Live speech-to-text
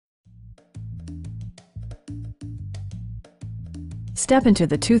Step into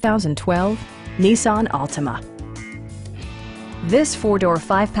the 2012 Nissan Altima. This four-door,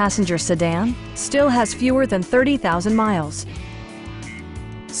 five-passenger sedan still has fewer than 30,000 miles.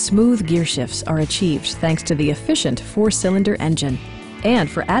 Smooth gear shifts are achieved thanks to the efficient four-cylinder engine. And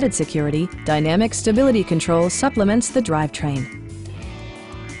for added security, dynamic stability control supplements the drivetrain.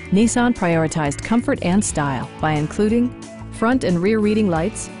 Nissan prioritized comfort and style by including front and rear reading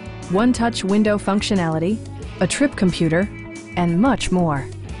lights, one-touch window functionality, a trip computer, and much more.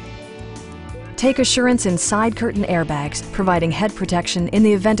 Take assurance in side curtain airbags, providing head protection in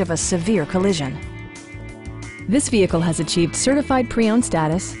the event of a severe collision. This vehicle has achieved certified pre-owned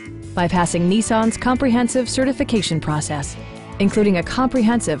status by passing Nissan's comprehensive certification process, including a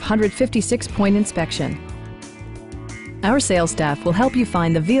comprehensive 156-point inspection. Our sales staff will help you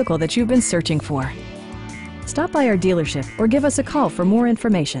find the vehicle that you've been searching for. Stop by our dealership or give us a call for more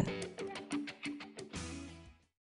information.